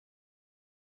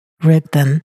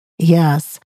Rigdon.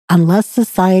 Yes, unless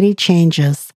society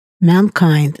changes,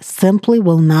 mankind simply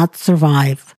will not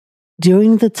survive.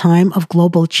 During the time of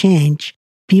global change,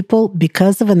 people,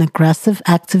 because of an aggressive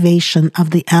activation of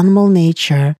the animal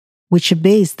nature, which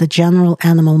obeys the general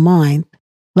animal mind,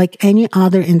 like any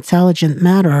other intelligent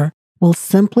matter, will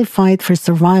simply fight for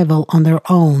survival on their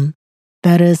own.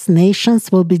 That is,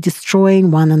 nations will be destroying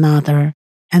one another,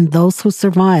 and those who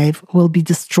survive will be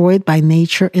destroyed by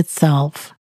nature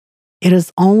itself. It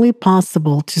is only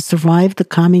possible to survive the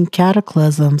coming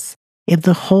cataclysms if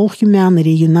the whole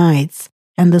humanity unites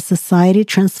and the society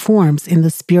transforms in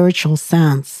the spiritual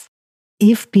sense.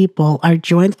 If people are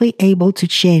jointly able to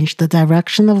change the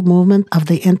direction of movement of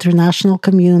the international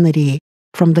community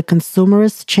from the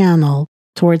consumerist channel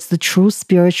towards the true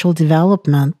spiritual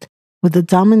development, with the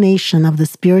domination of the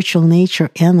spiritual nature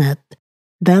in it,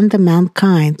 then the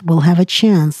mankind will have a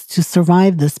chance to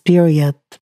survive this period.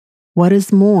 What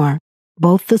is more,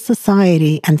 both the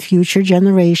society and future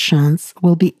generations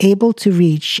will be able to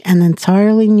reach an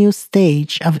entirely new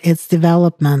stage of its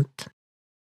development.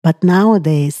 But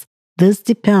nowadays, this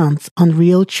depends on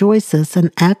real choices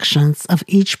and actions of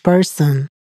each person.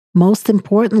 Most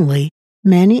importantly,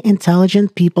 many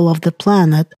intelligent people of the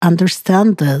planet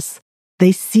understand this.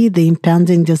 They see the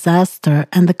impending disaster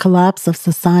and the collapse of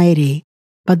society,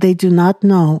 but they do not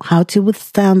know how to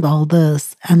withstand all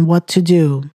this and what to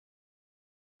do.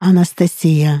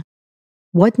 Anastasia.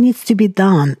 What needs to be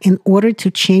done in order to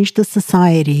change the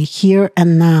society here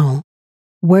and now?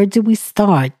 Where do we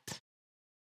start?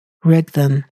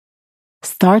 Rigdon.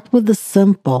 Start with the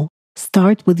simple.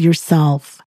 Start with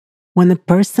yourself. When a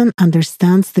person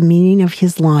understands the meaning of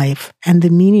his life and the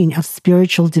meaning of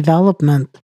spiritual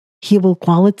development, he will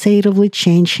qualitatively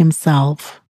change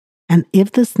himself. And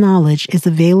if this knowledge is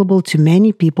available to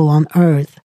many people on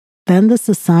earth, then the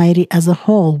society as a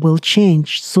whole will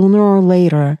change sooner or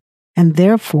later, and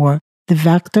therefore the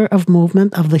vector of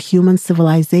movement of the human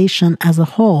civilization as a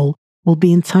whole will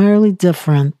be entirely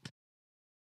different.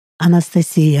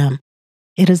 Anastasia.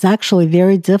 It is actually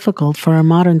very difficult for a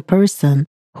modern person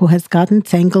who has gotten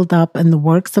tangled up in the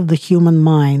works of the human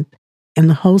mind, in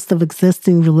the host of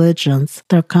existing religions,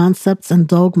 their concepts and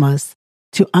dogmas,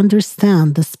 to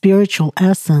understand the spiritual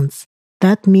essence,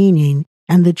 that meaning,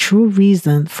 and the true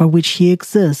reason for which he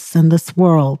exists in this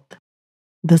world.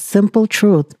 The simple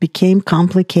truth became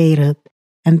complicated,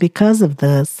 and because of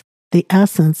this, the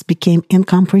essence became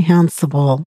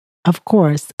incomprehensible. Of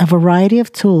course, a variety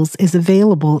of tools is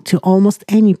available to almost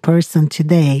any person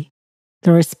today.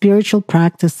 There are spiritual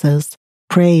practices,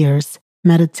 prayers,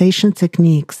 meditation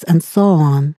techniques, and so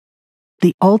on.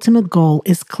 The ultimate goal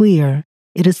is clear.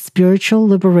 It is spiritual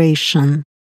liberation.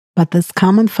 But this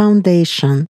common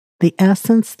foundation, the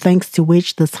essence thanks to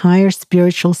which this higher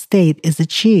spiritual state is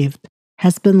achieved,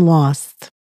 has been lost.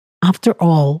 After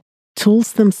all,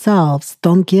 tools themselves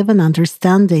don't give an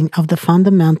understanding of the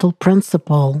fundamental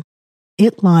principle.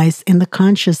 It lies in the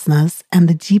consciousness and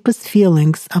the deepest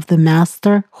feelings of the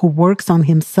master who works on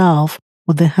himself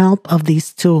with the help of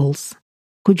these tools.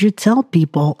 Could you tell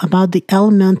people about the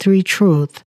elementary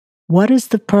truth? What is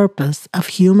the purpose of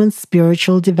human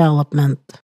spiritual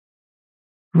development?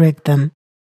 Rigdon.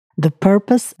 The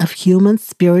purpose of human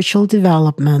spiritual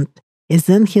development is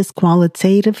in his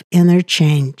qualitative inner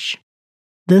change.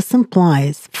 This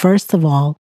implies, first of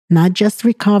all, not just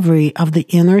recovery of the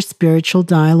inner spiritual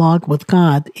dialogue with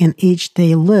God in each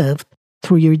day lived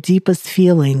through your deepest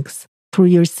feelings, through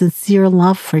your sincere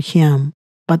love for Him,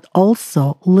 but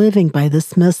also living by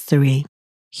this mystery.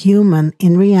 Human,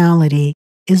 in reality,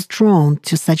 is drawn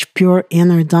to such pure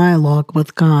inner dialogue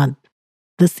with God.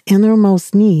 This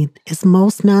innermost need is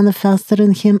most manifested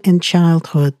in him in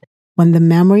childhood, when the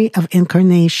memory of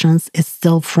incarnations is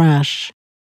still fresh.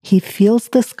 He feels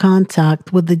this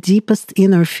contact with the deepest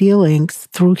inner feelings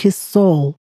through his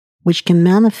soul, which can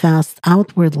manifest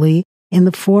outwardly in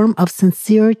the form of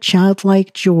sincere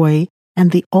childlike joy and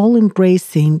the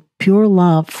all-embracing, pure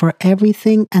love for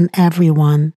everything and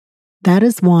everyone. That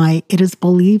is why it is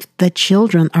believed that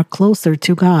children are closer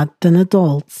to God than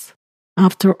adults.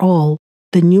 After all,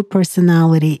 the new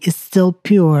personality is still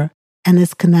pure and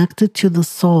is connected to the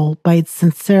soul by its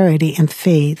sincerity and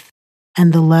faith,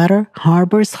 and the latter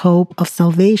harbors hope of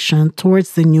salvation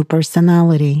towards the new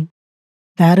personality.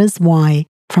 That is why,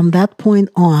 from that point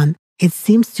on, it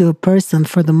seems to a person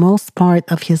for the most part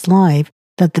of his life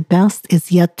that the best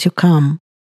is yet to come.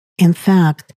 In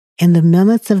fact, in the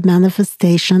minutes of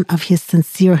manifestation of his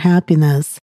sincere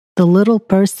happiness, the little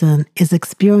person is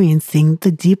experiencing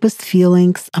the deepest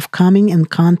feelings of coming in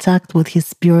contact with his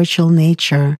spiritual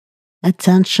nature,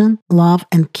 attention, love,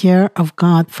 and care of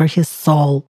God for his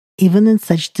soul. even in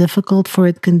such difficult for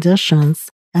it conditions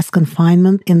as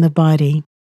confinement in the body.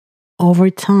 Over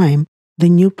time, the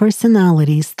new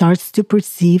personality starts to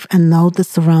perceive and know the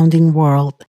surrounding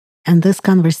world, and this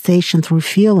conversation through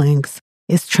feelings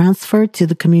is transferred to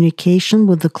the communication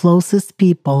with the closest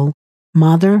people,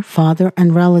 mother, father,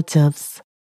 and relatives.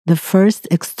 The first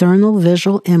external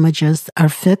visual images are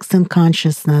fixed in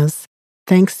consciousness,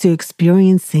 thanks to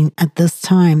experiencing at this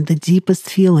time the deepest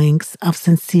feelings of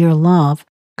sincere love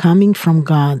coming from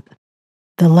God.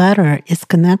 The latter is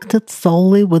connected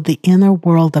solely with the inner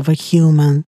world of a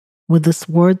human, with this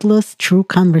wordless, true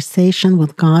conversation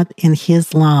with God in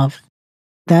His love.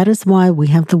 That is why we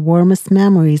have the warmest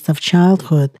memories of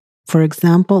childhood, for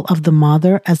example, of the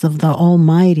Mother as of the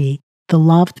Almighty, the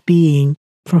loved being,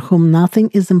 for whom nothing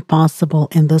is impossible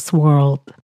in this world.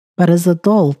 But as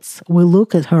adults, we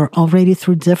look at her already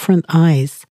through different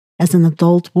eyes, as an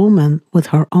adult woman with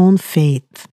her own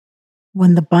fate.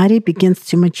 When the body begins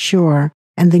to mature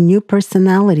and the new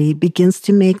personality begins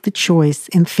to make the choice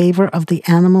in favor of the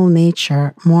animal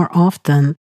nature more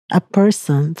often, a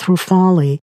person, through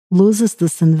folly, loses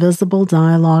this invisible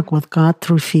dialogue with God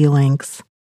through feelings.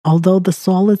 Although the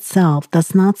soul itself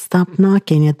does not stop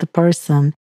knocking at the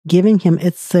person, giving him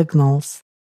its signals.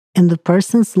 In the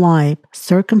person's life,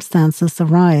 circumstances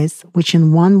arise which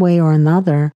in one way or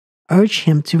another urge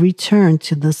him to return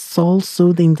to this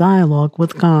soul-soothing dialogue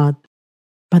with God.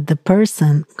 But the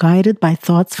person, guided by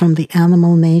thoughts from the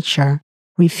animal nature,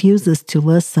 refuses to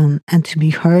listen and to be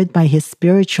heard by his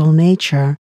spiritual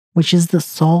nature, which is the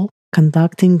soul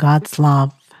conducting God's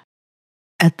love.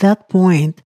 At that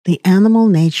point, the animal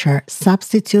nature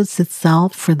substitutes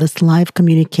itself for this live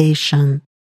communication.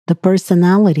 The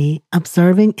personality,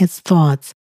 observing its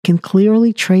thoughts, can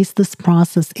clearly trace this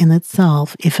process in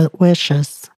itself if it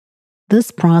wishes.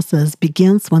 This process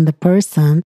begins when the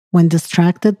person, when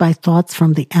distracted by thoughts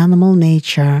from the animal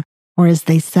nature, or as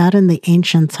they said in the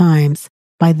ancient times,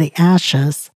 by the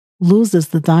ashes, loses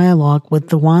the dialogue with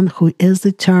the one who is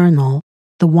eternal,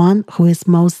 the one who is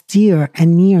most dear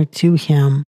and near to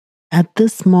him. At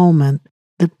this moment,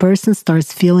 the person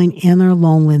starts feeling inner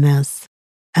loneliness.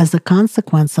 As a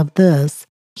consequence of this,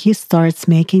 he starts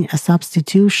making a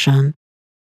substitution,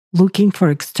 looking for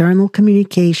external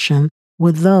communication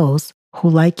with those who,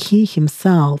 like he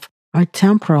himself, are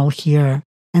temporal here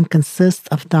and consist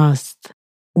of dust.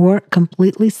 Or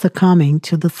completely succumbing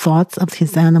to the thoughts of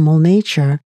his animal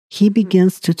nature, he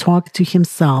begins to talk to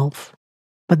himself.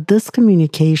 But this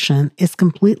communication is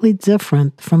completely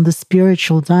different from the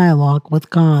spiritual dialogue with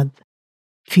God.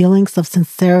 Feelings of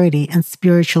sincerity and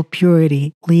spiritual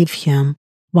purity leave him,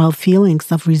 while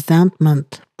feelings of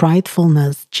resentment,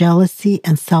 pridefulness, jealousy,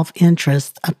 and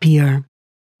self-interest appear.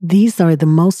 These are the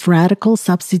most radical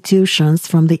substitutions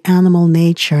from the animal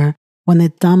nature when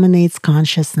it dominates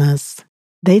consciousness.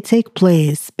 They take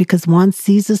place because one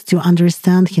ceases to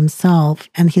understand himself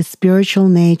and his spiritual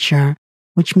nature,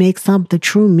 which makes up the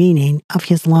true meaning of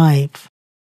his life.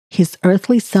 His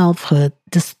earthly selfhood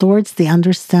distorts the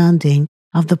understanding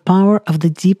of the power of the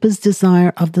deepest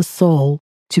desire of the soul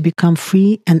to become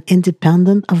free and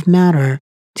independent of matter,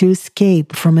 to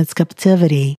escape from its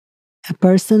captivity. A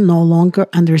person no longer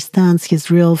understands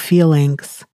his real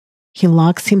feelings. He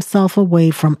locks himself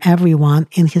away from everyone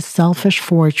in his selfish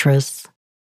fortress.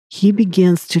 He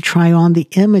begins to try on the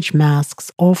image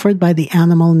masks offered by the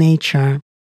animal nature.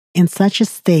 In such a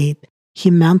state, he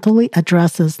mentally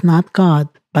addresses not God,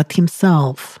 but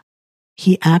himself.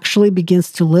 He actually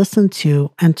begins to listen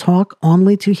to and talk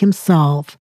only to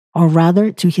himself, or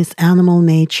rather to his animal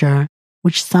nature,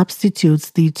 which substitutes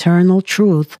the eternal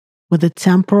truth with a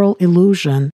temporal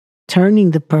illusion,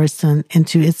 turning the person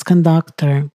into its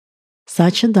conductor.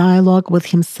 Such a dialogue with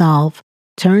himself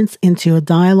turns into a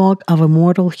dialogue of a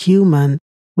mortal human,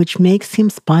 which makes him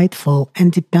spiteful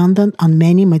and dependent on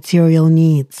many material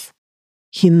needs.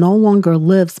 He no longer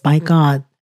lives by God.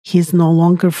 He is no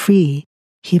longer free.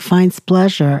 He finds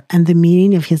pleasure and the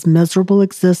meaning of his miserable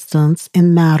existence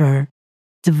in matter,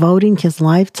 devoting his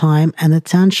lifetime and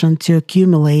attention to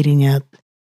accumulating it,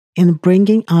 in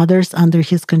bringing others under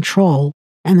his control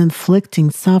and inflicting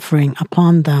suffering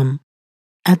upon them.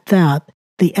 At that,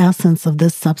 the essence of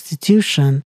this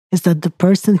substitution is that the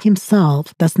person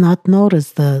himself does not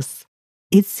notice this.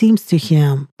 It seems to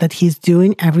him that he is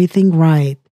doing everything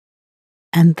right,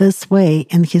 and this way,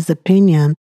 in his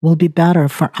opinion, will be better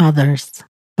for others.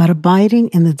 But abiding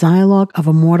in the dialogue of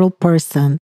a mortal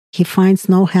person, he finds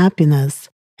no happiness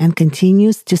and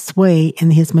continues to sway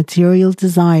in his material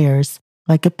desires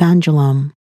like a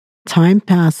pendulum. Time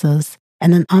passes,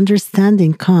 and an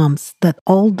understanding comes that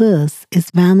all this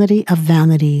is vanity of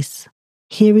vanities.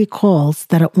 He recalls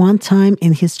that at one time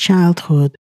in his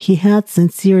childhood, he had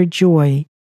sincere joy,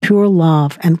 pure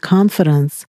love, and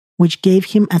confidence, which gave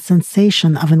him a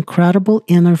sensation of incredible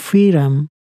inner freedom.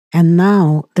 And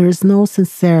now there is no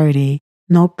sincerity,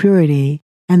 no purity,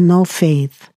 and no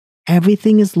faith.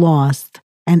 Everything is lost,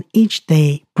 and each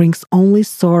day brings only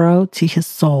sorrow to his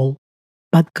soul.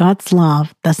 But God's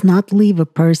love does not leave a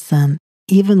person,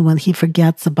 even when he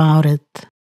forgets about it.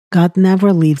 God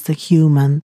never leaves a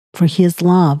human, for his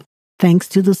love, thanks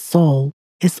to the soul,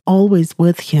 is always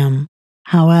with him.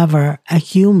 However, a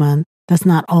human does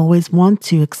not always want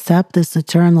to accept this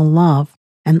eternal love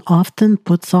and often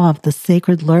puts off the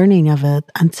sacred learning of it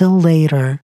until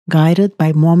later, guided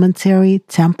by momentary,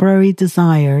 temporary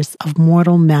desires of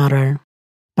mortal matter.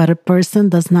 But a person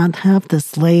does not have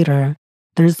this later.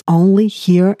 There's only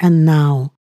here and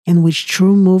now, in which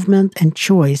true movement and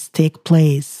choice take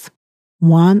place.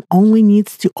 One only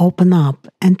needs to open up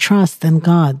and trust in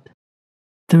God.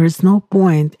 There is no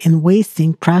point in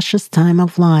wasting precious time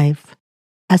of life.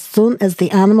 As soon as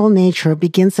the animal nature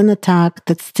begins an attack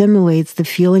that stimulates the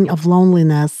feeling of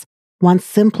loneliness, one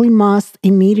simply must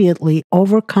immediately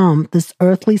overcome this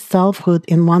earthly selfhood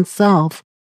in oneself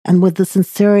and with the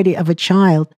sincerity of a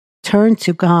child, turn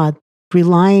to God,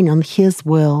 relying on His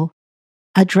will.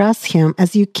 Address Him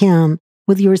as you can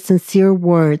with your sincere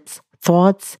words,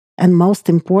 thoughts, and most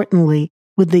importantly,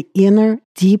 with the inner,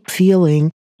 deep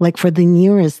feeling like for the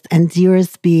nearest and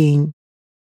dearest being.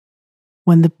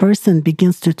 When the person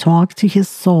begins to talk to his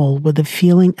soul with a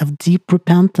feeling of deep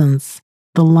repentance,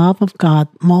 the love of God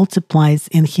multiplies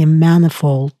in him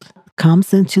manifold,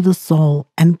 comes into the soul,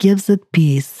 and gives it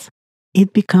peace.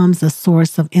 It becomes a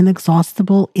source of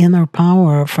inexhaustible inner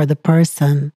power for the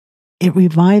person. It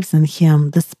revives in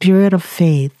him the spirit of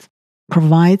faith,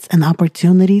 provides an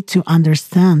opportunity to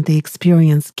understand the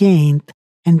experience gained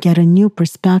and get a new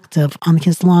perspective on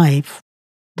his life.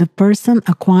 The person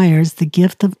acquires the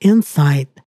gift of insight.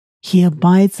 He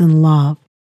abides in love,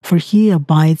 for he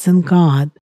abides in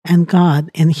God, and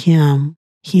God in him.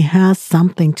 He has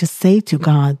something to say to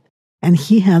God, and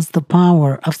he has the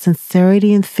power of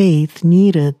sincerity and faith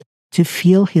needed to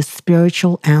feel his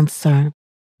spiritual answer.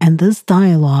 And this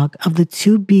dialogue of the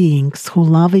two beings who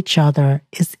love each other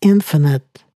is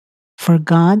infinite, for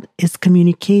God is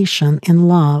communication in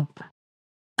love.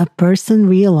 A person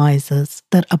realizes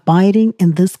that abiding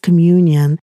in this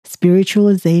communion,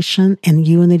 spiritualization, and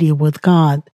unity with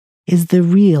God is the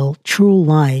real, true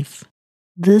life.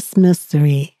 This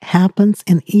mystery happens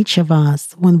in each of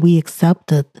us when we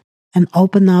accept it and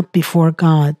open up before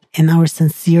God in our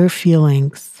sincere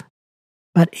feelings.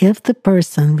 But if the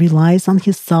person relies on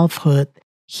his selfhood,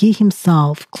 he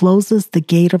himself closes the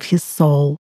gate of his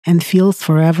soul and feels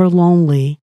forever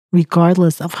lonely,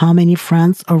 regardless of how many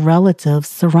friends or relatives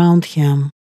surround him.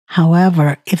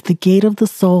 However, if the gate of the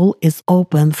soul is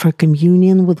open for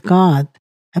communion with God,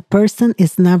 a person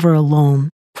is never alone,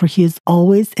 for he is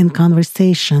always in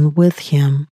conversation with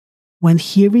Him. When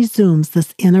he resumes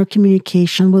this inner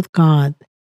communication with God,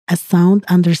 a sound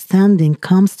understanding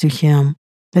comes to him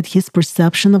that his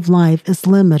perception of life is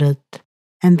limited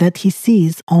and that he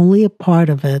sees only a part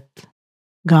of it.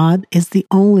 God is the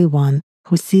only one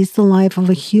who sees the life of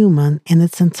a human in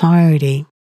its entirety.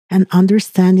 An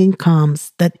understanding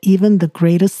comes that even the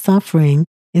greatest suffering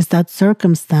is that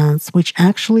circumstance which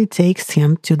actually takes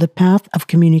him to the path of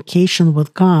communication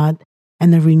with God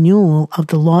and the renewal of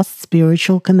the lost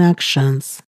spiritual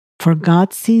connections. For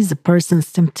God sees a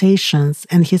person's temptations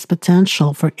and his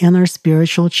potential for inner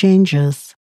spiritual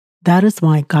changes. That is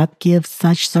why God gives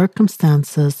such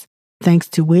circumstances, thanks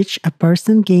to which a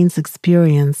person gains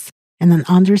experience and an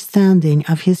understanding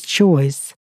of his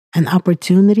choice, an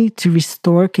opportunity to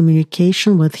restore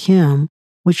communication with Him,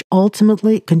 which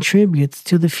ultimately contributes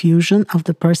to the fusion of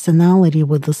the personality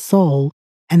with the soul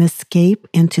and escape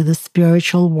into the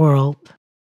spiritual world.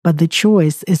 But the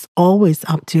choice is always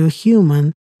up to a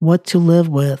human what to live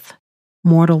with,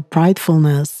 mortal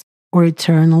pridefulness or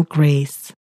eternal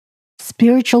grace.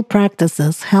 Spiritual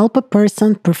practices help a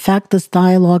person perfect this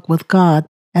dialogue with God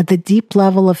at the deep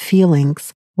level of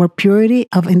feelings where purity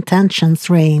of intentions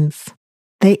reigns.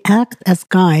 They act as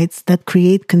guides that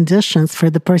create conditions for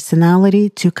the personality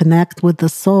to connect with the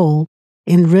soul,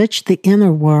 enrich the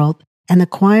inner world, and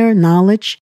acquire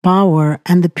knowledge, power,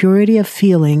 and the purity of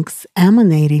feelings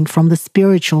emanating from the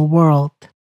spiritual world.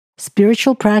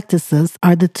 Spiritual practices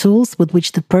are the tools with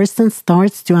which the person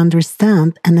starts to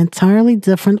understand an entirely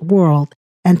different world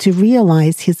and to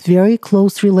realize his very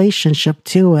close relationship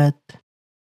to it.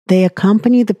 They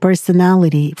accompany the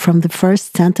personality from the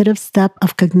first tentative step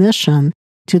of cognition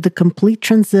to the complete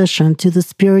transition to the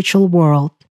spiritual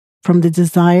world. from the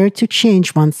desire to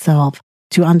change oneself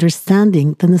to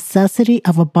understanding the necessity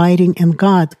of abiding in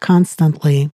God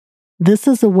constantly. This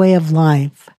is a way of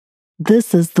life.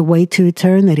 This is the way to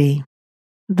eternity.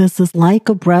 This is like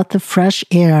a breath of fresh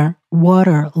air,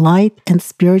 water, light, and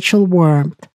spiritual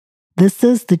warmth. This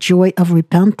is the joy of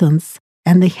repentance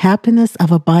and the happiness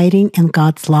of abiding in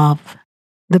God's love.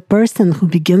 The person who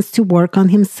begins to work on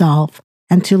himself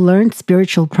and to learn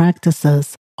spiritual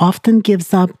practices often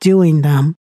gives up doing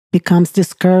them, becomes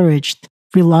discouraged,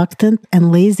 reluctant,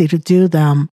 and lazy to do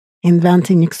them,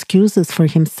 inventing excuses for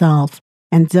himself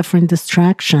and different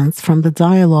distractions from the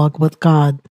dialogue with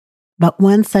God. But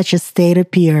when such a state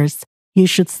appears, you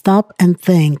should stop and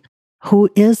think, who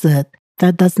is it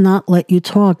that does not let you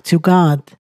talk to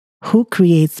God? Who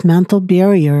creates mental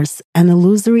barriers and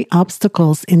illusory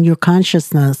obstacles in your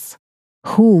consciousness?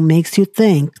 Who makes you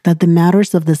think that the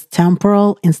matters of this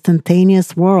temporal,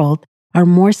 instantaneous world are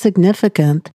more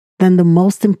significant than the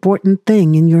most important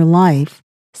thing in your life,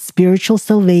 spiritual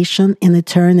salvation in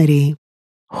eternity?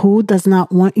 Who does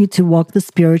not want you to walk the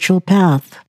spiritual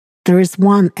path? There is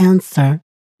one answer: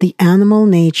 the animal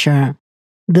nature.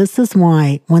 This is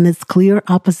why, when its clear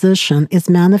opposition is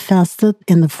manifested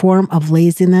in the form of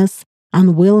laziness,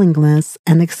 unwillingness,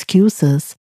 and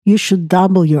excuses, you should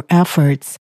double your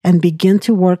efforts and begin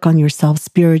to work on yourself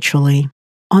spiritually.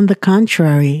 On the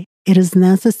contrary, it is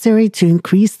necessary to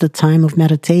increase the time of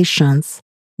meditations,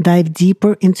 dive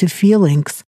deeper into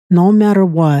feelings, no matter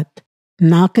what,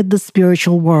 knock at the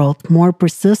spiritual world more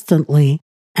persistently,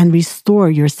 and restore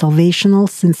your salvational,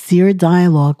 sincere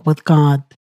dialogue with God.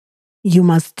 You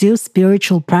must do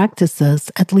spiritual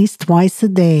practices at least twice a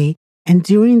day, and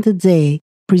during the day,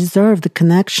 preserve the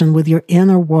connection with your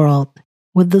inner world,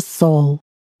 with the soul,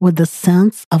 with the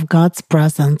sense of God's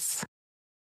presence.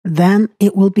 Then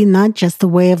it will be not just a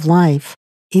way of life,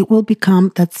 it will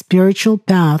become that spiritual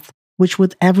path which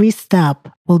with every step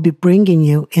will be bringing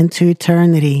you into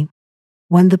eternity.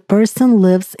 When the person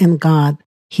lives in God,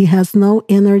 he has no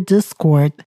inner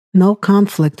discord, no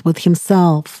conflict with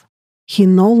himself. He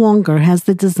no longer has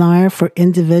the desire for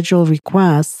individual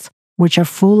requests, which are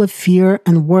full of fear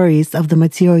and worries of the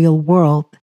material world,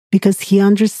 because he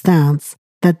understands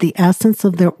that the essence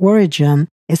of their origin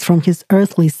is from his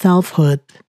earthly selfhood.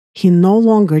 He no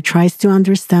longer tries to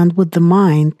understand with the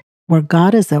mind where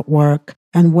God is at work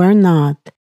and where not,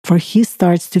 for he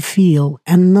starts to feel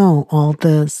and know all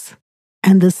this.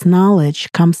 And this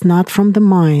knowledge comes not from the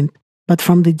mind, but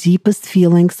from the deepest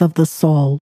feelings of the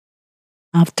soul.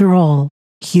 After all,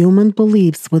 human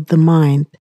believes with the mind,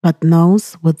 but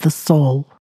knows with the soul.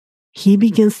 He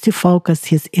begins to focus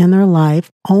his inner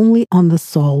life only on the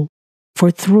soul,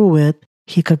 for through it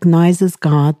he cognizes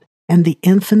God and the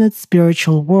infinite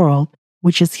spiritual world,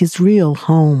 which is his real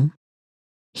home.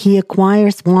 He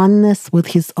acquires oneness with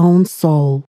his own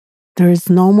soul. There is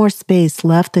no more space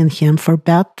left in him for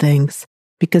bad things,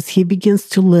 because he begins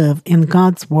to live in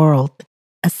God's world,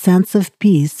 a sense of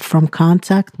peace from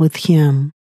contact with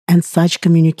him, and such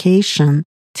communication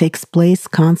takes place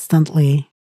constantly.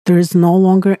 There is no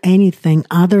longer anything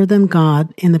other than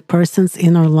God in a person's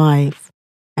inner life,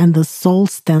 and the soul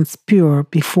stands pure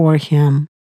before him.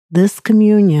 This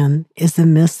communion is a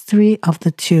mystery of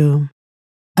the two.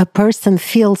 A person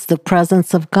feels the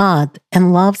presence of God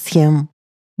and loves him,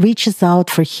 reaches out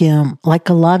for him like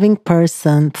a loving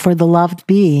person for the loved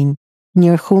being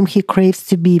near whom he craves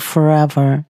to be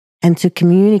forever, and to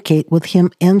communicate with him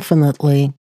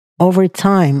infinitely. Over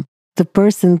time, the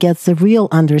person gets a real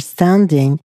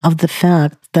understanding of the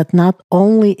fact that not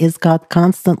only is God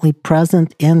constantly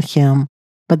present in him,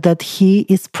 but that he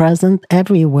is present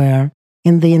everywhere,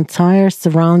 in the entire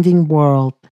surrounding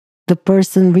world. The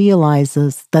person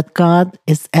realizes that God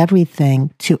is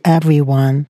everything to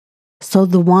everyone. So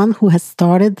the one who has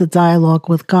started the dialogue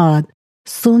with God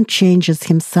soon changes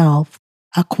himself,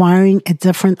 acquiring a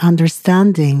different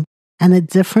understanding and a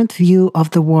different view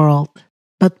of the world.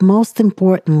 But most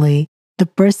importantly, the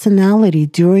personality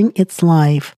during its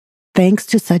life, thanks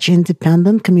to such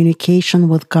independent communication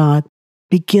with God,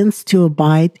 begins to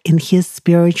abide in his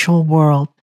spiritual world,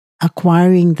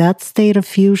 acquiring that state of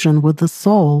fusion with the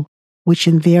soul, which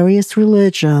in various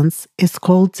religions is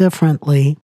called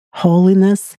differently: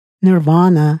 holiness,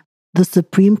 nirvana, the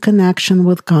supreme connection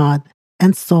with God,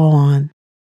 and so on.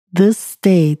 This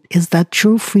state is that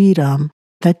true freedom,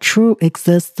 that true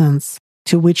existence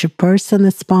to which a person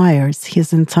aspires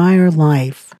his entire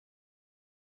life.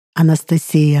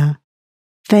 Anastasia,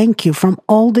 thank you from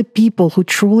all the people who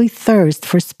truly thirst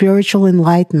for spiritual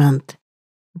enlightenment.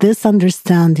 This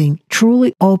understanding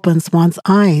truly opens one's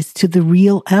eyes to the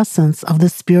real essence of the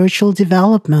spiritual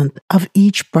development of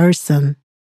each person.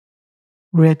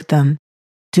 Rigdon: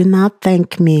 do not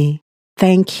thank me,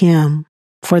 thank him,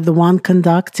 for the one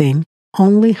conducting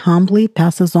only humbly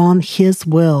passes on his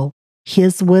will,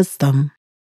 his wisdom.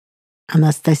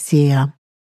 Anastasia: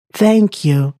 thank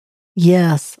you.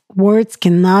 Yes, words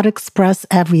cannot express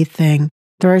everything.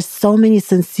 There are so many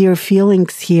sincere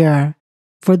feelings here.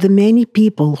 For the many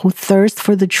people who thirst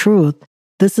for the truth,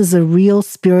 this is a real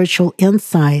spiritual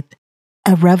insight,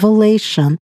 a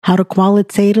revelation how to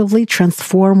qualitatively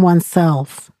transform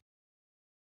oneself.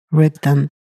 Rigdon: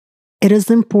 it is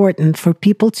important for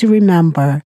people to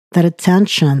remember that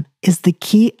attention is the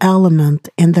key element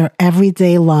in their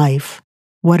everyday life.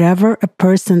 Whatever a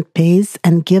person pays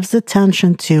and gives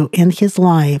attention to in his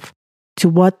life, to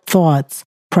what thoughts,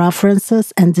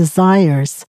 preferences, and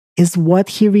desires, is what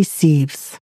he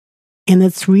receives. In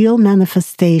its real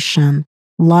manifestation,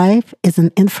 life is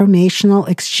an informational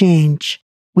exchange,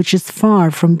 which is far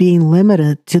from being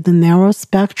limited to the narrow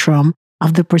spectrum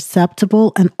of the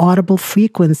perceptible and audible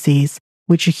frequencies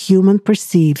which a human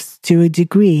perceives to a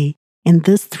degree in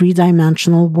this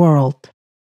three-dimensional world.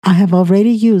 I have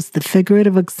already used the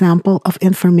figurative example of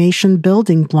information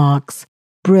building blocks,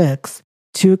 bricks,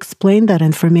 to explain that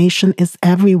information is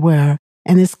everywhere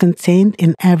and is contained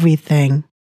in everything.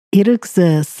 It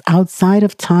exists outside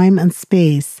of time and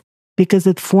space because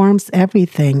it forms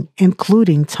everything,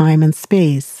 including time and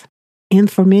space.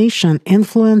 Information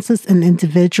influences an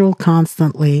individual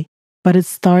constantly, but it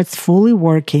starts fully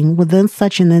working within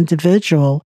such an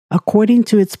individual according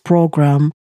to its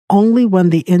program only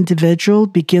when the individual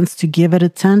begins to give it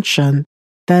attention,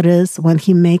 that is, when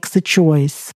he makes a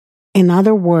choice. In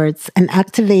other words, an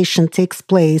activation takes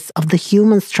place of the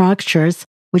human structures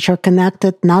which are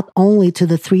connected not only to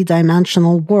the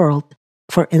three-dimensional world,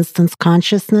 for instance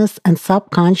consciousness and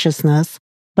subconsciousness,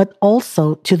 but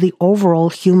also to the overall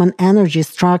human energy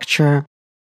structure.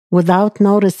 Without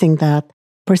noticing that,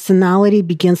 personality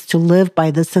begins to live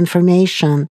by this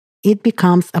information. It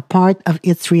becomes a part of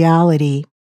its reality.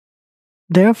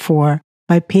 Therefore,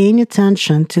 by paying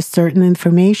attention to certain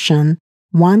information,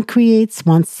 one creates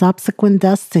one's subsequent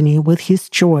destiny with his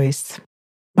choice.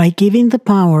 By giving the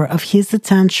power of his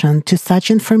attention to such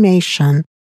information,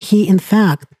 he in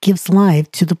fact gives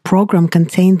life to the program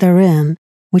contained therein,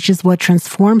 which is what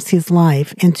transforms his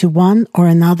life into one or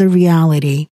another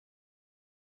reality.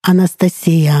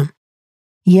 Anastasia: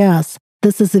 yes,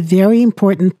 this is a very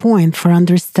important point for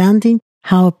understanding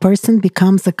how a person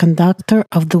becomes a conductor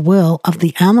of the will of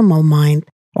the animal mind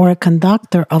or a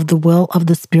conductor of the will of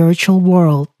the spiritual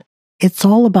world. It's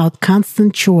all about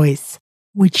constant choice.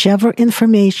 Whichever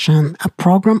information, a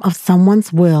program of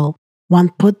someone's will, one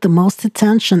put the most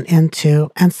attention into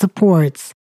and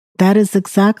supports, that is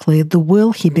exactly the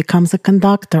will he becomes a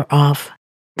conductor of.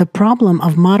 The problem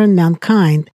of modern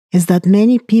mankind is that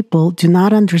many people do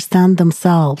not understand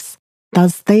themselves.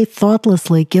 Thus, they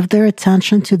thoughtlessly give their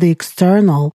attention to the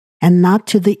external and not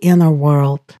to the inner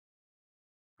world.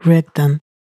 Rigdon: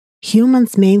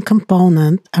 human's main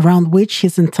component, around which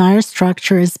his entire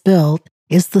structure is built,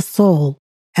 is the soul,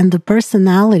 and the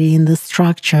personality in this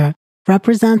structure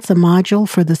represents a module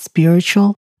for the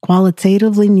spiritual,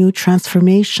 qualitatively new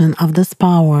transformation of this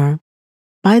power.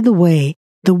 By the way,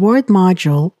 the word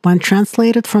module, when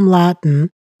translated from Latin,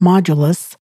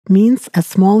 modulus, means a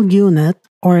small unit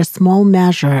or a small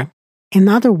measure. In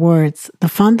other words, the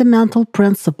fundamental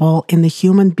principle in the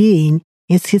human being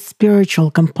is his spiritual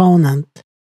component.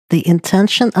 The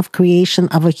intention of creation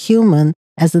of a human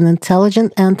as an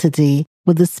intelligent entity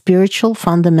with a spiritual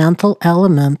fundamental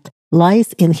element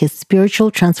lies in his spiritual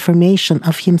transformation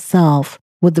of himself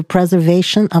with the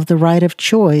preservation of the right of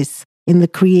choice in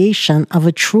the creation of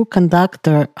a true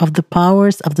conductor of the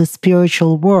powers of the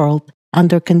spiritual world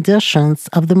under conditions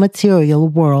of the material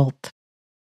world.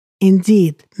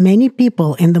 Indeed, many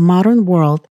people in the modern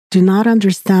world do not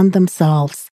understand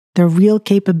themselves, their real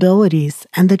capabilities,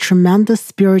 and the tremendous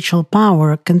spiritual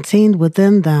power contained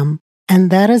within them, and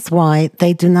that is why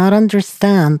they do not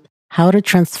understand how to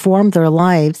transform their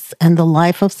lives and the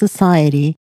life of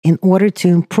society in order to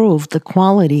improve the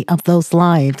quality of those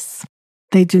lives.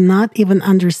 They do not even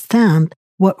understand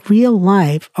what real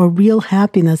life or real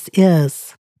happiness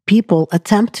is. People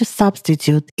attempt to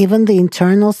substitute even the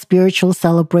internal spiritual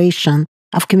celebration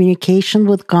of communication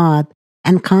with God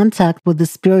and contact with the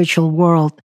spiritual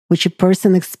world, which a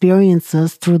person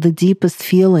experiences through the deepest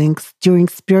feelings during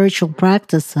spiritual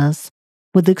practices,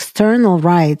 with external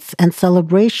rites and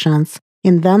celebrations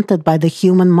invented by the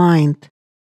human mind.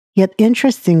 Yet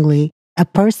interestingly, a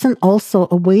person also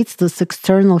awaits this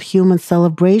external human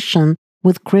celebration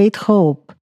with great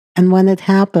hope, and when it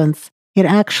happens, it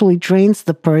actually drains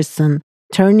the person,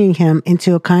 turning him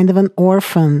into a kind of an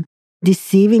orphan,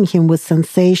 deceiving him with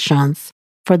sensations,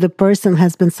 for the person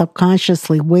has been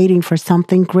subconsciously waiting for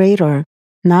something greater,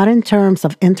 not in terms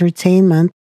of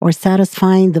entertainment or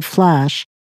satisfying the flesh,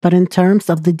 but in terms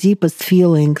of the deepest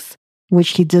feelings,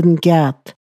 which he didn't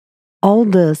get. All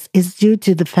this is due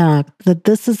to the fact that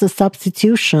this is a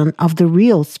substitution of the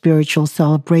real spiritual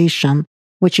celebration,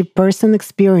 which a person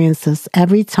experiences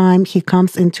every time he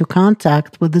comes into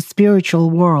contact with the spiritual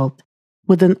world,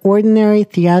 with an ordinary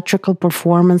theatrical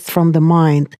performance from the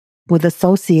mind, with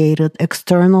associated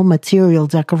external material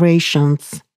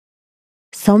decorations.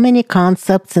 So many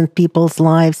concepts in people's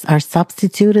lives are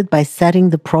substituted by setting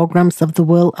the programs of the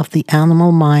will of the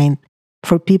animal mind,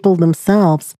 for people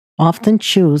themselves often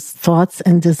choose thoughts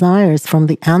and desires from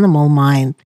the animal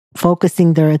mind,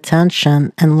 focusing their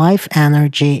attention and life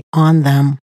energy on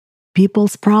them.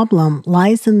 People's problem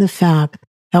lies in the fact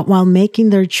that while making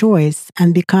their choice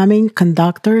and becoming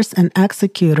conductors and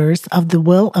executors of the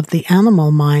will of the animal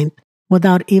mind,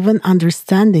 without even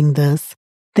understanding this,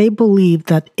 they believe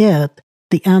that it,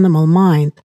 the animal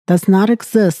mind, does not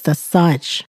exist as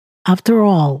such. After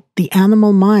all, the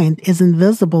animal mind is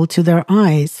invisible to their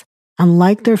eyes,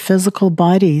 unlike their physical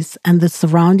bodies and the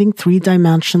surrounding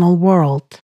three-dimensional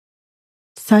world.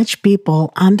 Such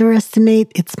people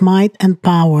underestimate its might and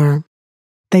power.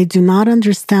 They do not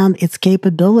understand its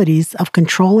capabilities of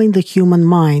controlling the human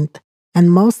mind,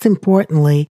 and most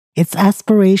importantly, its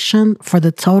aspiration for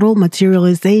the total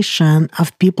materialization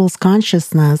of people's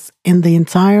consciousness in the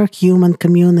entire human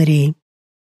community.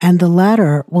 And the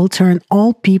latter will turn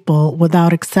all people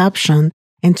without exception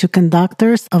into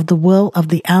conductors of the will of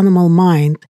the animal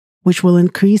mind, which will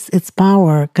increase its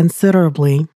power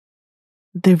considerably.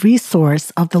 The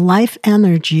resource of the life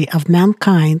energy of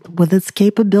mankind with its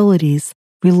capabilities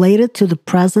related to the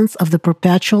presence of the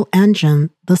perpetual engine,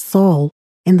 the soul,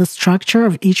 in the structure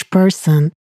of each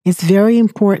person is very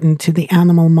important to the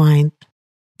animal mind.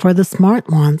 For the smart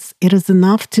ones, it is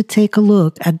enough to take a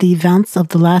look at the events of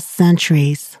the last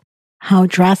centuries. How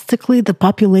drastically the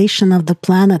population of the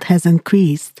planet has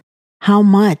increased, how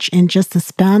much in just a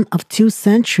span of 2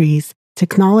 centuries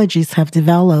technologies have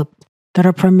developed that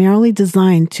are primarily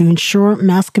designed to ensure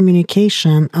mass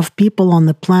communication of people on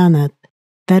the planet,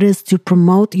 that is, to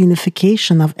promote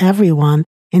unification of everyone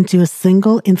into a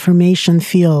single information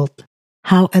field.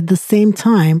 How at the same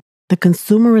time, the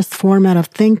consumerist format of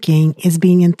thinking is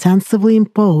being intensively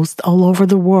imposed all over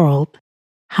the world.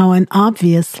 How an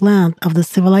obvious slant of the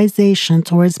civilization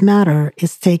towards matter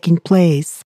is taking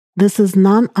place. This is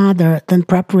none other than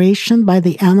preparation by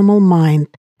the animal mind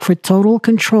for total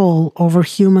control over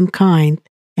humankind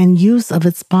and use of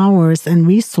its powers and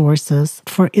resources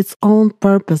for its own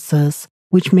purposes,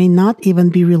 which may not even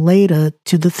be related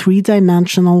to the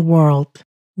three-dimensional world.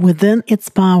 Within its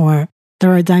power,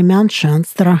 there are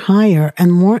dimensions that are higher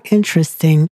and more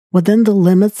interesting within the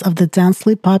limits of the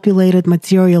densely populated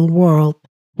material world,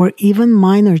 where even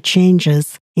minor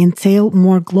changes entail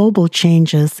more global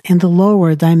changes in the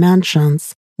lower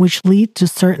dimensions, which lead to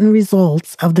certain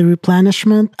results of the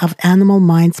replenishment of animal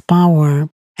mind's power,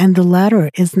 and the latter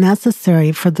is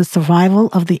necessary for the survival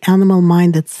of the animal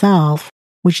mind itself,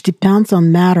 which depends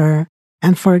on matter,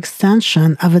 and for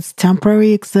extension of its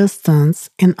temporary existence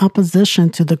in opposition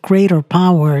to the greater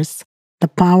powers, the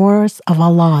powers of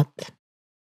Allat.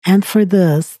 And for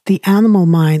this, the animal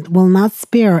mind will not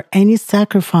spare any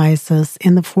sacrifices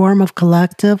in the form of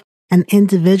collective and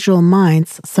individual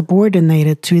minds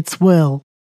subordinated to its will.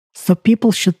 So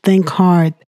people should think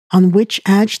hard on which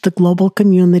edge the global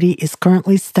community is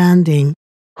currently standing,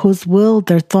 whose will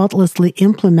they're thoughtlessly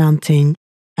implementing,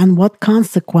 and what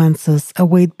consequences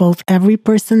await both every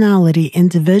personality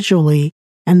individually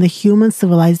and the human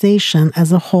civilization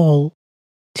as a whole.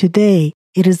 Today,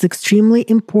 it is extremely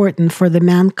important for the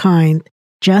mankind,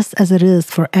 just as it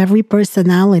is for every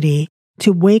personality,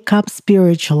 to wake up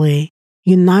spiritually,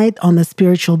 unite on a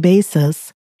spiritual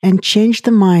basis, and change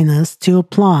the minus to a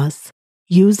plus,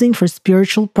 using for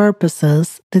spiritual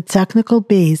purposes the technical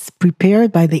base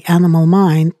prepared by the animal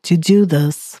mind to do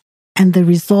this. And the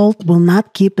result will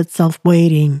not keep itself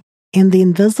waiting. In the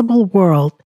invisible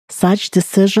world, such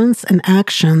decisions and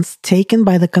actions taken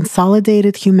by the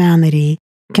consolidated humanity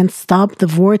can stop the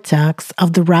vortex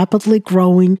of the rapidly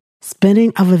growing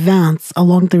spinning of events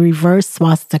along the reverse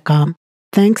swastika,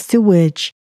 thanks to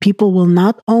which people will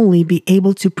not only be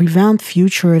able to prevent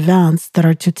future events that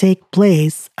are to take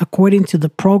place according to the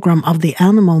program of the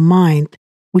animal mind,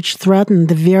 which threaten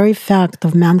the very fact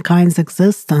of mankind's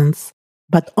existence,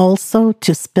 but also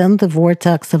to spin the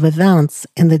vortex of events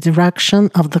in the direction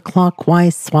of the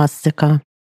clockwise swastika.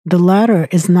 The latter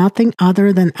is nothing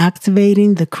other than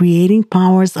activating the creating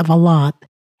powers of Allat,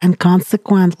 and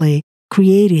consequently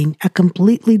creating a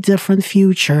completely different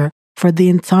future for the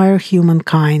entire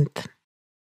humankind.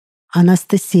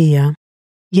 Anastasia: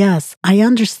 Yes, I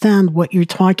understand what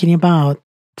you're talking about,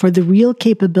 for the real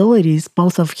capabilities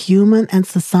both of human and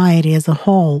society as a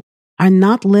whole are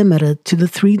not limited to the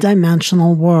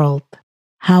three-dimensional world.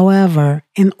 However,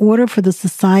 in order for the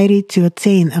society to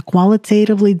attain a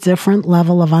qualitatively different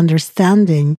level of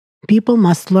understanding, people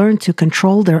must learn to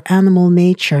control their animal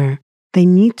nature. They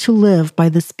need to live by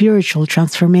the spiritual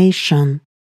transformation.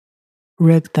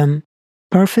 Rigdon: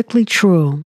 Perfectly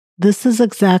true. This is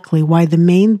exactly why the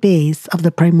main base of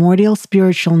the primordial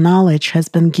spiritual knowledge has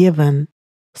been given,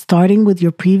 starting with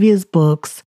your previous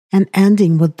books and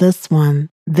ending with this one.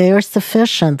 They are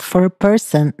sufficient for a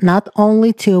person not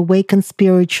only to awaken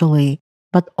spiritually,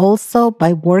 but also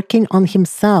by working on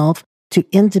himself to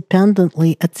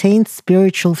independently attain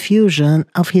spiritual fusion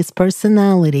of his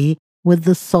personality with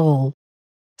the soul.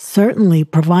 Certainly,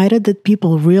 provided that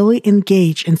people really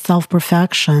engage in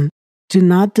self-perfection, do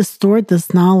not distort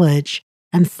this knowledge,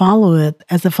 and follow it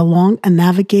as if along a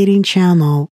navigating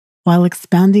channel, while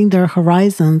expanding their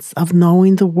horizons of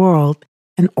knowing the world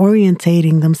and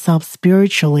orientating themselves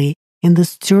spiritually in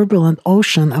this turbulent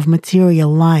ocean of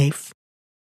material life.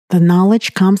 The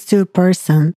knowledge comes to a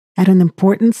person at an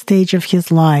important stage of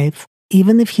his life,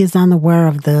 even if he is unaware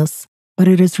of this, but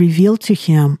it is revealed to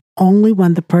him only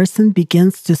when the person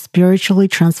begins to spiritually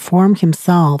transform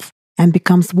himself and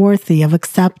becomes worthy of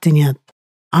accepting it.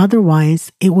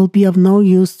 Otherwise, it will be of no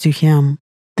use to him.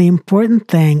 The important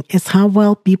thing is how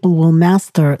well people will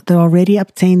master the already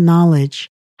obtained knowledge,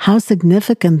 how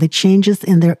significant the changes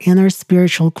in their inner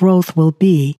spiritual growth will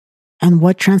be, and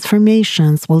what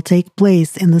transformations will take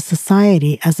place in the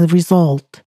society as a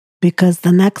result. Because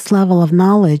the next level of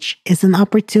knowledge is an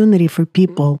opportunity for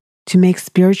people to make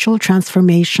spiritual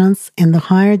transformations in the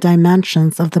higher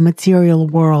dimensions of the material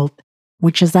world,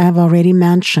 which, as I have already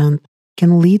mentioned,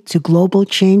 can lead to global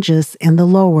changes in the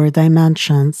lower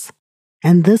dimensions.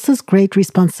 And this is great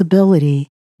responsibility.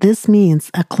 This means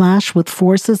a clash with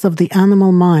forces of the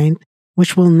animal mind,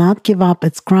 which will not give up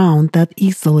its ground that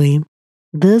easily.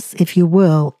 This, if you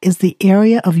will, is the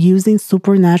area of using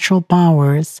supernatural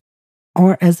powers,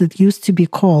 or as it used to be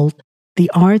called,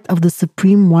 the art of the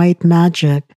supreme white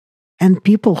magic, and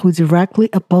people who directly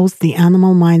opposed the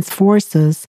animal mind's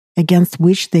forces against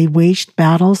which they waged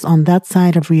battles on that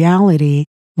side of reality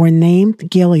were named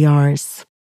Gilyars.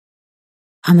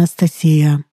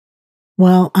 Anastasia: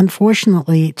 Well,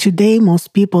 unfortunately, today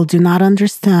most people do not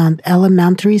understand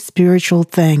elementary spiritual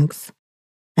things,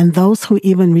 and those who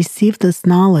even receive this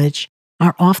knowledge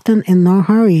are often in no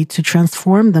hurry to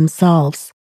transform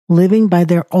themselves, living by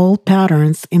their old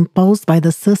patterns imposed by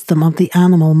the system of the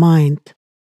animal mind.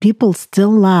 People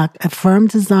still lack a firm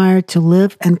desire to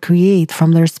live and create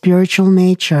from their spiritual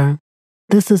nature.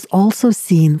 This is also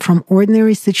seen from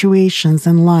ordinary situations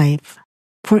in life.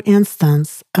 For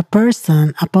instance, a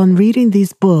person, upon reading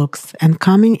these books and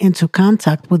coming into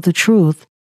contact with the truth,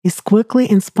 is quickly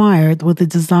inspired with the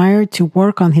desire to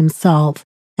work on himself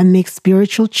and make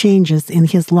spiritual changes in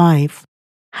his life.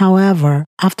 However,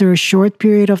 after a short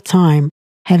period of time,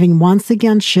 having once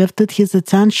again shifted his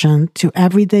attention to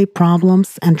everyday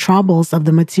problems and troubles of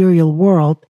the material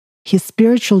world, his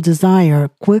spiritual desire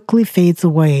quickly fades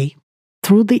away.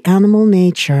 Through the animal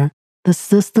nature, the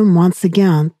system once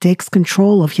again takes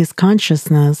control of his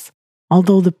consciousness,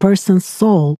 although the person's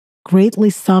soul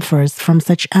greatly suffers from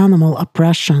such animal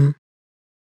oppression.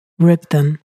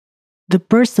 Rigdon: The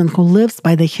person who lives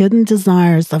by the hidden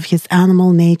desires of his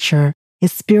animal nature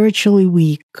is spiritually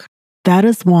weak. That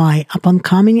is why, upon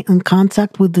coming in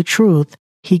contact with the truth,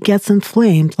 he gets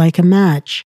inflamed like a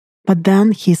match, but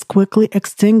then he is quickly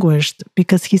extinguished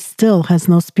because he still has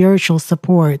no spiritual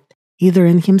support, either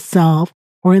in himself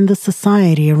or in the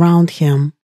society around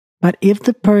him. But if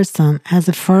the person has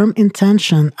a firm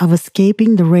intention of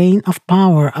escaping the reign of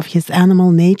power of his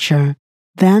animal nature,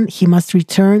 then he must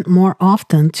return more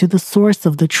often to the source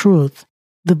of the truth,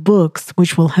 the books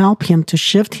which will help him to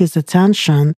shift his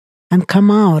attention and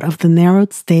come out of the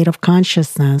narrowed state of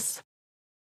consciousness.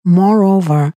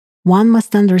 Moreover, one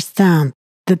must understand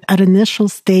that at initial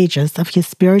stages of his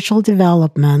spiritual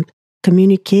development,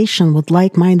 communication with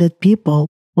like-minded people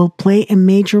will play a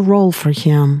major role for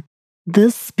him.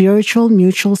 This spiritual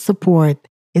mutual support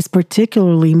is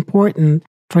particularly important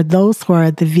for those who are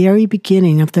at the very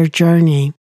beginning of their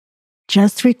journey.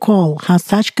 Just recall how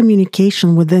such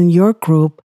communication within your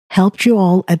group helped you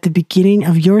all at the beginning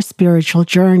of your spiritual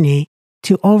journey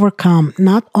to overcome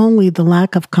not only the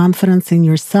lack of confidence in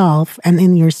yourself and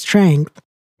in your strength,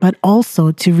 but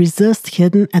also to resist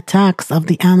hidden attacks of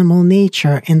the animal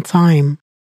nature in time.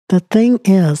 The thing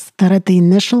is that at the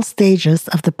initial stages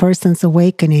of the person's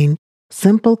awakening,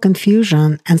 simple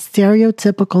confusion and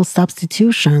stereotypical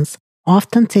substitutions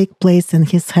often take place in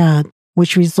his head,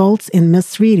 which results in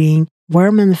misreading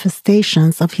where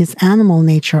manifestations of his animal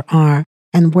nature are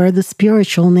and where the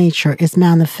spiritual nature is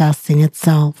manifesting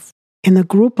itself. In a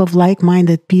group of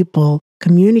like-minded people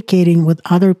communicating with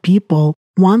other people,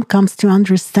 one comes to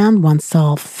understand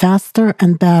oneself faster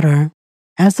and better.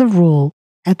 As a rule,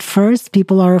 at first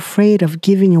people are afraid of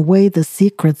giving away the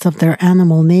secrets of their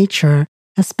animal nature,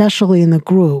 especially in a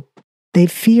group. They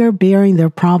fear bearing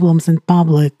their problems in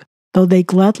public, though they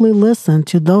gladly listen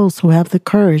to those who have the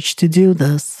courage to do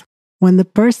this. When the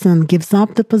person gives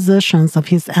up the positions of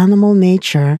his animal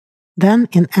nature, then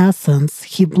in essence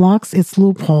he blocks its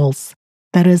loopholes,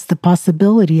 that is, the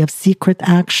possibility of secret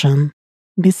action.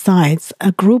 Besides,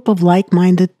 a group of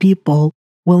like-minded people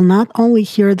will not only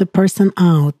hear the person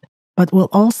out, but will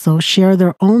also share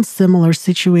their own similar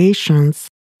situations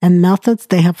and methods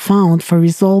they have found for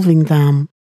resolving them.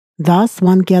 Thus,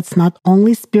 one gets not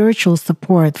only spiritual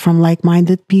support from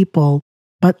like-minded people,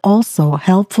 but also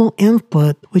helpful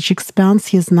input which expands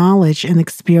his knowledge and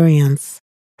experience.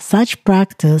 Such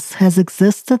practice has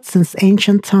existed since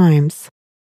ancient times.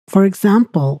 For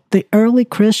example, the early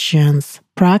Christians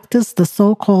practiced the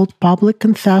so-called public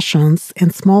confessions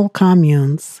in small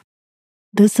communes.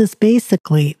 This is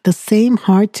basically the same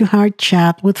heart-to-heart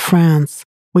chat with friends,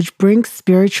 which brings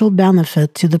spiritual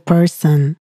benefit to the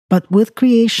person. But with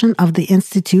creation of the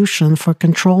institution for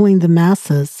controlling the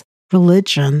masses,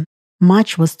 religion,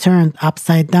 much was turned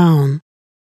upside down.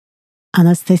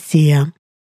 Anastasia.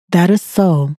 That is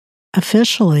so.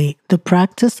 Officially, the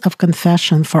practice of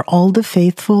confession for all the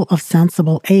faithful of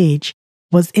sensible age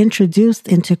was introduced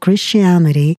into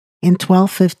Christianity in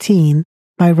 1215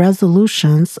 by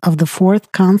resolutions of the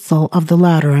Fourth Council of the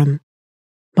Lateran.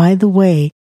 By the way,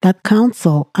 that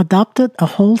council adopted a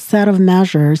whole set of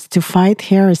measures to fight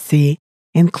heresy,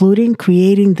 including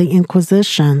creating the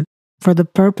Inquisition for the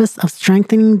purpose of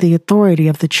strengthening the authority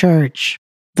of the Church.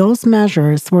 Those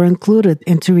measures were included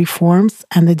into reforms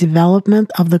and the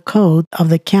development of the code of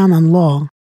the canon law.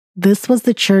 This was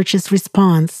the Church's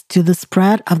response to the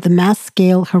spread of the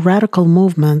mass-scale heretical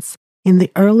movements in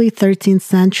the early 13th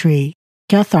century,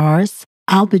 Cathars,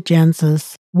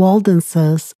 Albigenses,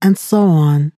 Waldenses, and so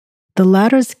on. The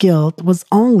latter's guilt was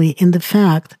only in the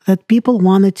fact that people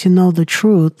wanted to know the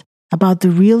truth about the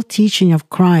real teaching of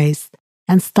Christ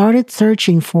and started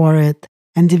searching for it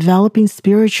and developing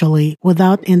spiritually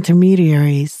without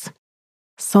intermediaries.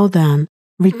 So then,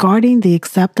 regarding the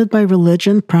accepted by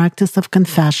religion practice of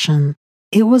confession,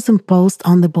 it was imposed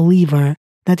on the believer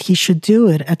that he should do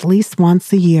it at least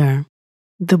once a year.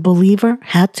 The believer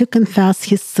had to confess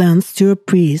his sins to a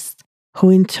priest,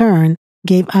 who in turn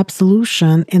gave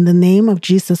absolution in the name of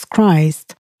Jesus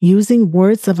Christ, using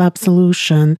words of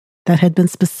absolution that had been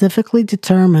specifically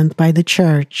determined by the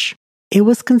Church. It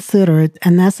was considered a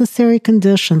necessary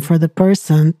condition for the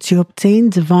person to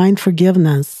obtain divine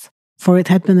forgiveness, for it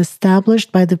had been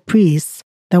established by the priests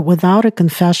that without a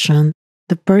confession,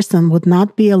 the person would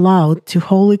not be allowed to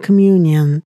Holy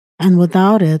Communion, and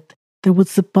without it, there would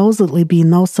supposedly be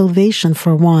no salvation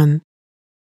for one.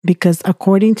 Because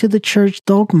according to the Church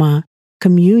dogma,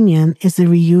 communion is a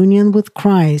reunion with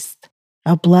Christ,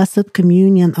 a blessed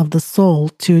communion of the soul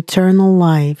to eternal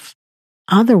life.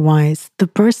 Otherwise, the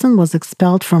person was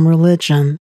expelled from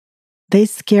religion. They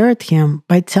scared him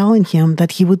by telling him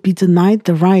that he would be denied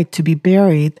the right to be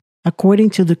buried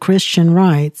according to the Christian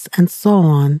rites, and so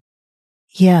on.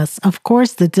 Yes, of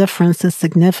course the difference is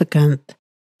significant.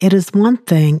 It is one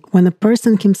thing when a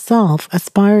person himself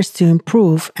aspires to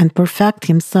improve and perfect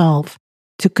himself,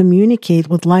 to communicate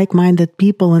with like-minded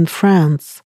people and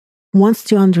friends, wants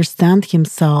to understand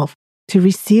himself, to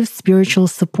receive spiritual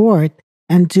support,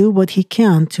 and do what he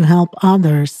can to help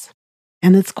others.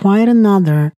 And it's quite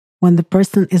another when the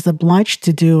person is obliged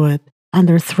to do it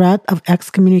under threat of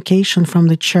excommunication from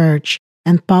the Church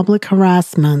and public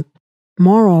harassment.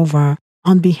 Moreover,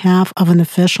 on behalf of an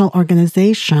official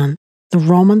organization, the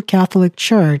Roman Catholic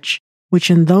Church, which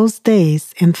in those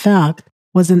days, in fact,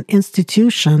 was an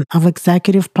institution of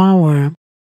executive power.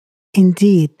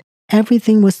 Indeed,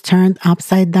 everything was turned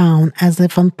upside down as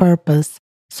if on purpose,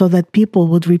 so that people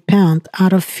would repent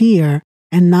out of fear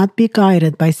and not be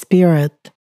guided by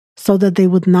spirit, so that they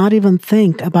would not even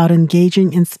think about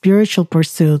engaging in spiritual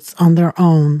pursuits on their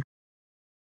own.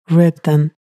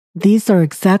 Rigdon. These are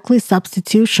exactly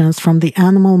substitutions from the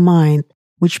animal mind,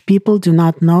 which people do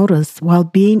not notice while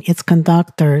being its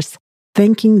conductors,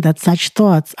 thinking that such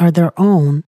thoughts are their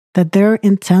own, that they're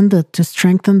intended to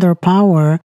strengthen their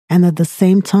power and at the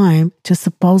same time to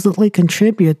supposedly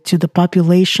contribute to the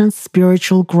population's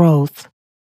spiritual growth.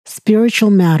 Spiritual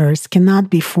matters cannot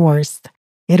be forced.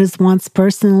 It is one's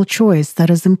personal choice that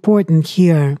is important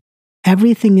here.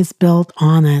 Everything is built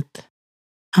on it.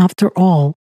 After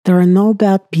all, there are no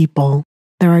bad people.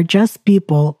 There are just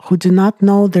people who do not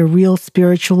know their real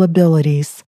spiritual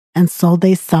abilities, and so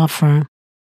they suffer.